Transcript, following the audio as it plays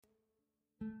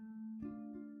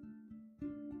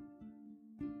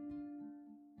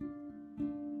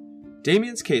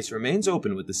Damien's case remains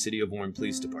open with the City of Warren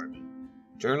Police Department.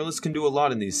 Journalists can do a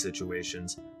lot in these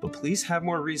situations, but police have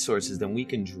more resources than we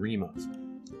can dream of.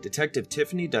 Detective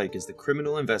Tiffany Dyke is the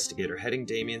criminal investigator heading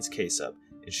Damien's case up,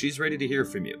 and she's ready to hear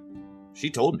from you.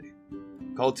 She told me.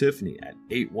 Call Tiffany at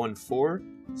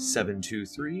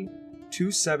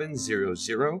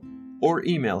 814-723-2700 or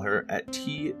email her at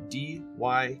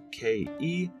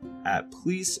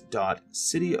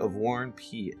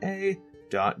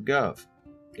tdyke@police.cityofwarrenpa.gov.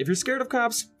 If you're scared of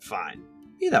cops, fine.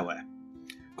 Be that way.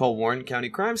 Call Warren County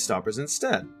Crime Stoppers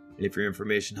instead. And if your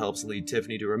information helps lead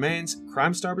Tiffany to remains,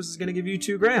 Crime Stoppers is going to give you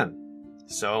 $2,000.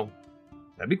 So,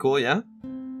 that'd be cool, yeah?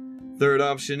 Third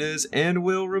option is, and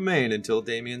will remain until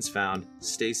Damien's found,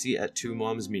 Stacy at Two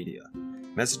Moms Media.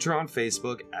 Message her on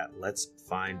Facebook at Let's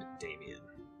Find Damien.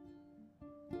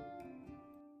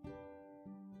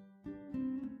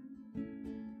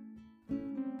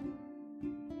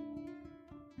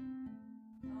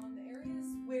 The areas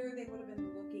where they would have been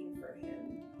looking for him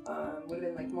would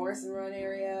have been like Morrison Run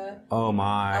area. Oh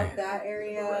my. Up that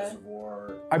area.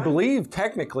 Reservoir. I believe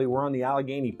technically we're on the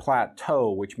Allegheny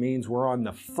Plateau, which means we're on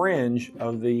the fringe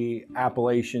of the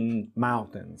Appalachian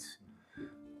Mountains.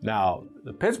 Now,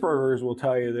 the Pittsburghers will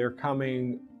tell you they're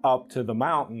coming up to the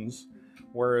mountains,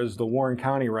 whereas the Warren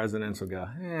County residents will go,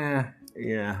 yeah,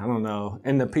 I don't know.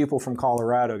 And the people from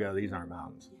Colorado go, these aren't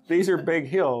mountains. These are big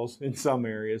hills in some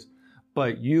areas,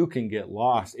 but you can get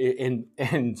lost.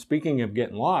 And speaking of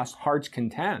getting lost, Heart's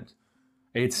Content.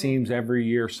 It seems every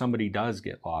year somebody does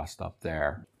get lost up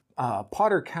there.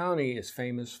 Potter County is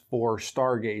famous for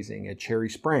stargazing at Cherry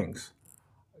Springs.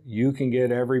 You can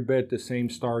get every bit the same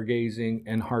stargazing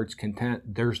in Heart's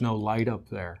Content. There's no light up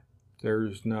there.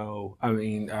 There's no,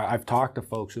 I've talked to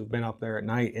folks who've been up there at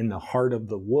night in the heart of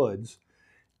the woods,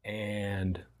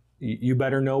 and you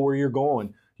better know where you're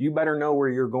going. You better know where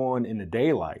you're going in the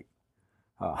daylight.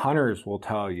 Hunters will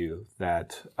tell you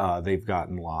that they've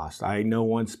gotten lost. I know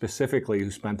one specifically who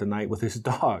spent the night with his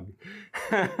dog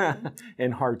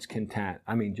in Heart's Content.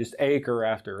 I mean, just acre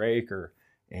after acre.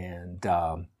 And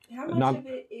how much of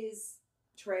it is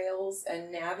trails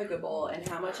and navigable, and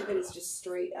how much of it is just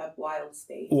straight up wild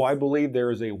space? Well, I believe there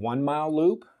is a 1 mile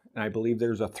loop, and I believe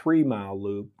there's a 3 mile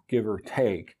loop, give or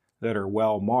take, that are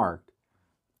well marked.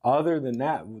 Other than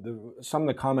that, some of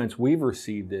the comments we've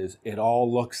received is it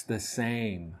all looks the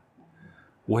same,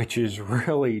 which is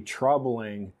really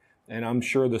troubling. And I'm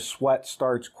sure the sweat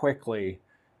starts quickly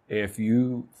if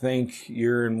you think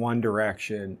you're in one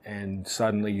direction and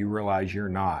suddenly you realize you're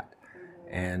not.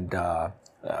 And the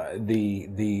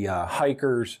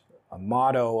hikers'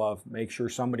 motto of make sure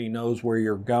somebody knows where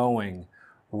you're going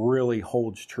really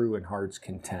holds true in Heart's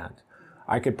Content.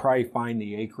 I could probably find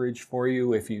the acreage for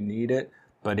you if you need it.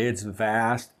 But it's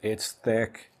vast, it's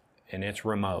thick, and it's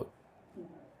remote.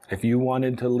 If you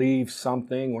wanted to leave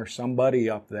something or somebody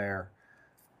up there,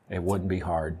 it wouldn't be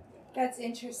hard. That's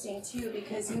interesting, too,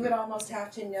 because you would almost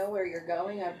have to know where you're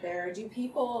going up there. Do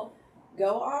people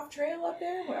go off trail up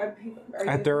there? Are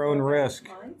at their own risk.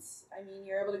 Hunts? I mean,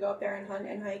 you're able to go up there and hunt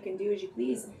and hike and do as you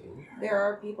please. There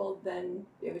are people, then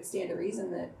it would stand to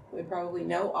reason that would probably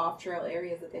know off-trail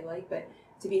areas that they like, but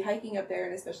to be hiking up there,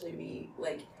 and especially to be,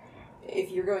 like,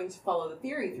 if you're going to follow the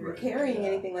theory through carrying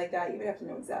anything like that, you would have to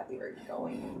know exactly where you're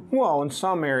going. Well, in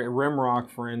some area,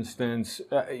 Rimrock, for instance,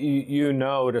 you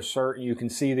know to certain, you can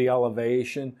see the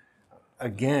elevation.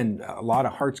 Again, a lot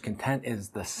of Heart's Content is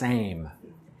the same.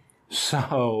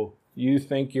 So you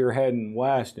think you're heading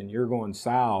west and you're going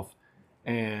south,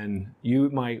 and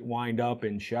you might wind up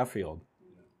in Sheffield.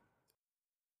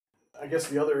 I guess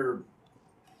the other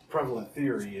prevalent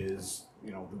theory is,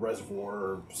 the reservoir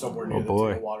or somewhere near the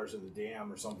tailwaters of the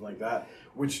dam or something like that,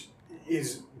 which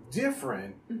is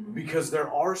different because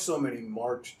there are so many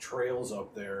marked trails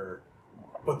up there,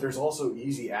 but there's also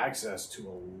easy access to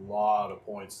a lot of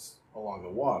points along the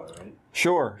water, right?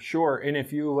 Sure. And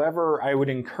if you ever, I would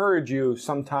encourage you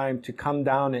sometime to come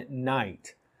down at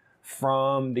night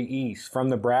from the east, from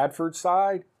the Bradford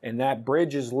side, and that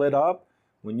bridge is lit up.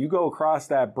 When you go across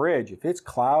that bridge, if it's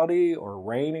cloudy or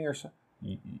raining or something,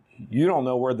 you don't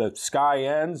know where the sky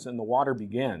ends and the water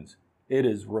begins. It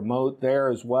is remote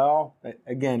there as well.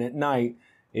 Again, at night,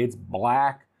 it's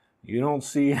black. You don't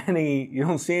see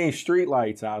any street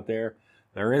lights out there.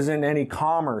 There isn't any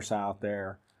commerce out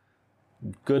there.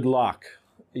 Good luck.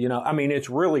 It's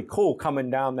really cool coming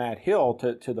down that hill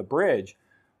to the bridge.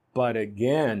 But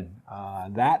again,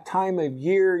 that time of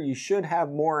year, you should have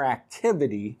more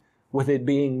activity with it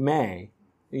being May.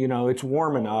 It's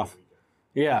warm enough.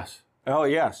 Yes. Oh,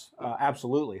 yes,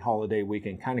 absolutely. Holiday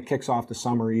weekend kind of kicks off the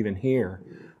summer even here,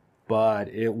 but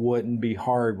it wouldn't be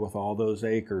hard with all those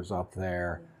acres up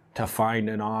there to find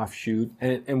an offshoot.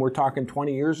 And we're talking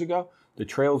 20 years ago, the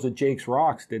trails at Jake's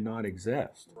Rocks did not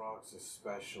exist. Rocks,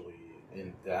 especially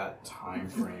in that time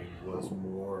frame, was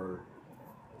more,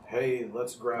 hey,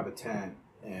 let's grab a tent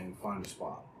and find a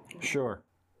spot. Sure.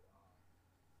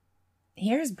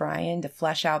 Here's Brian to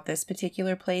flesh out this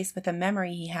particular place with a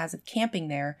memory he has of camping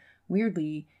there,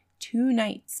 weirdly, 2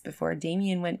 nights before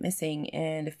Damien went missing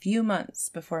and a few months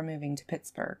before moving to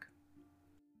Pittsburgh.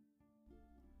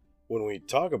 When we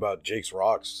talk about Jake's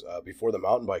Rocks, before the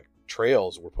mountain bike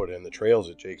trails were put in, the trails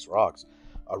at Jake's Rocks,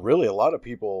 really a lot of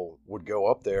people would go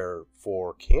up there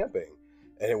for camping.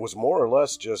 And it was more or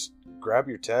less just grab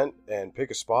your tent and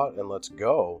pick a spot and let's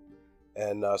go.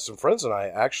 And some friends and I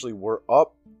actually were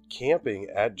up camping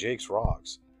at Jake's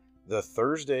Rocks the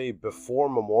Thursday before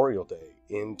Memorial Day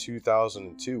in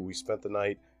 2002. We spent the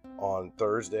night on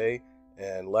Thursday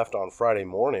and left on Friday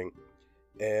morning.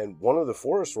 And one of the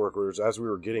forest workers, as we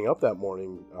were getting up that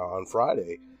morning on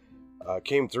Friday,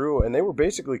 came through, and they were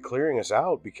basically clearing us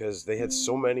out because they had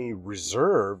so many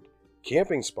reserved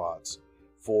camping spots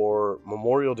for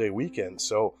Memorial Day weekend.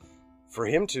 So for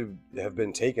him to have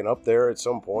been taken up there at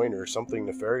some point, or something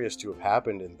nefarious to have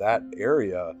happened in that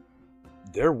area,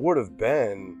 there would have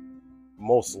been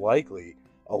most likely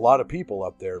a lot of people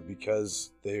up there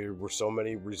because there were so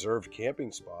many reserved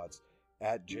camping spots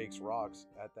at Jake's Rocks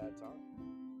at that time.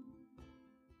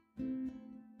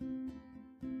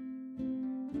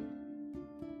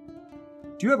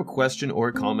 Do you have a question or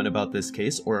a comment about this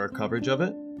case or our coverage of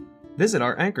it? Visit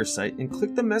our Anchor site and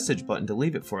click the message button to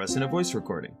leave it for us in a voice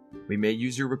recording. We may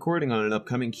use your recording on an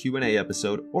upcoming Q&A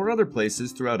episode or other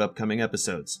places throughout upcoming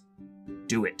episodes.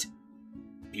 Do it.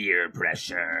 Peer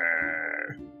pressure.